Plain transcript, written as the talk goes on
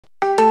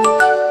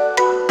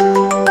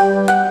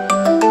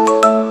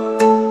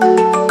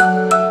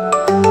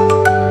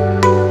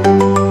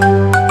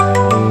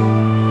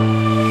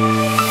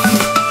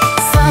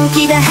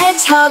Sunky the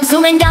Hedgehog,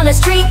 zooming down the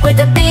street with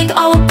a big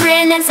old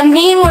grin and some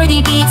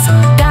meme-worthy beats.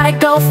 Gotta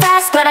go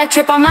fast, but I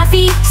trip on my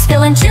feet,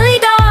 spilling chili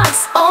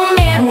dogs. Oh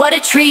man, what a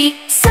treat!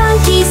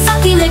 Sunky,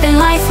 living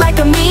life like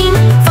a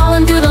meme,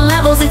 falling through the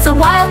levels, it's a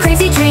wild,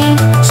 crazy dream.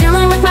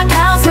 Chillin' with my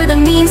pals, we're the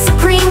meme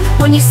supreme.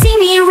 When you see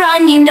me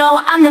run, you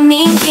know I'm the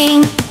meme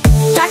king.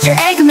 Dr.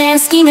 Eggman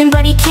scheming,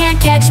 but he can't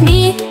catch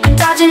me. I'm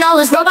dodging all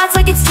his robots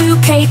like it's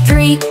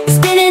 2K3,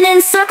 spinning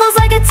in circles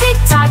like a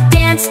TikTok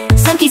dance.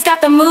 Sunky's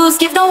got the moves,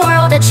 give the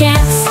world a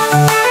chance.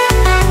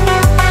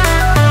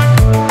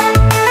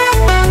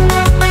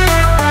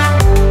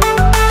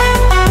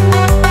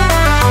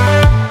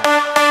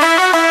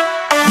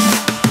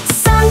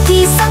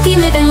 Sunky,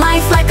 living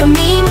life like a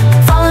meme,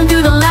 falling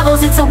through the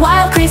levels, it's a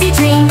wild, crazy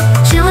dream.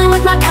 Chilling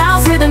with my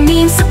pals, we're the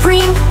meme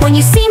supreme. When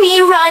you see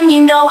me run,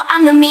 you know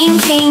I'm the meme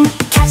king.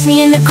 Catch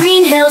me in the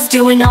green hills,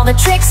 doing all the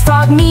tricks.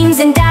 Frog memes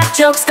and dad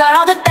jokes, got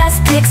all the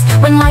best pics.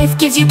 When life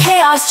gives you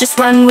chaos, just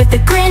run with a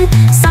grin.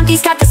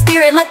 Sunky's got the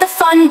spirit, let the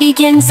fun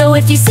begin. So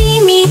if you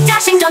see me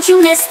dashing, don't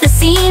you miss the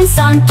scene.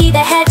 Sunky the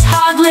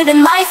Hedgehog,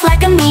 living life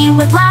like a meme,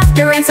 with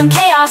laughter and some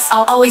chaos.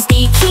 I'll always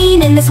be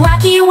keen in this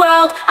wacky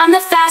world, I'm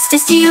the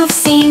fastest you've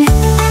seen.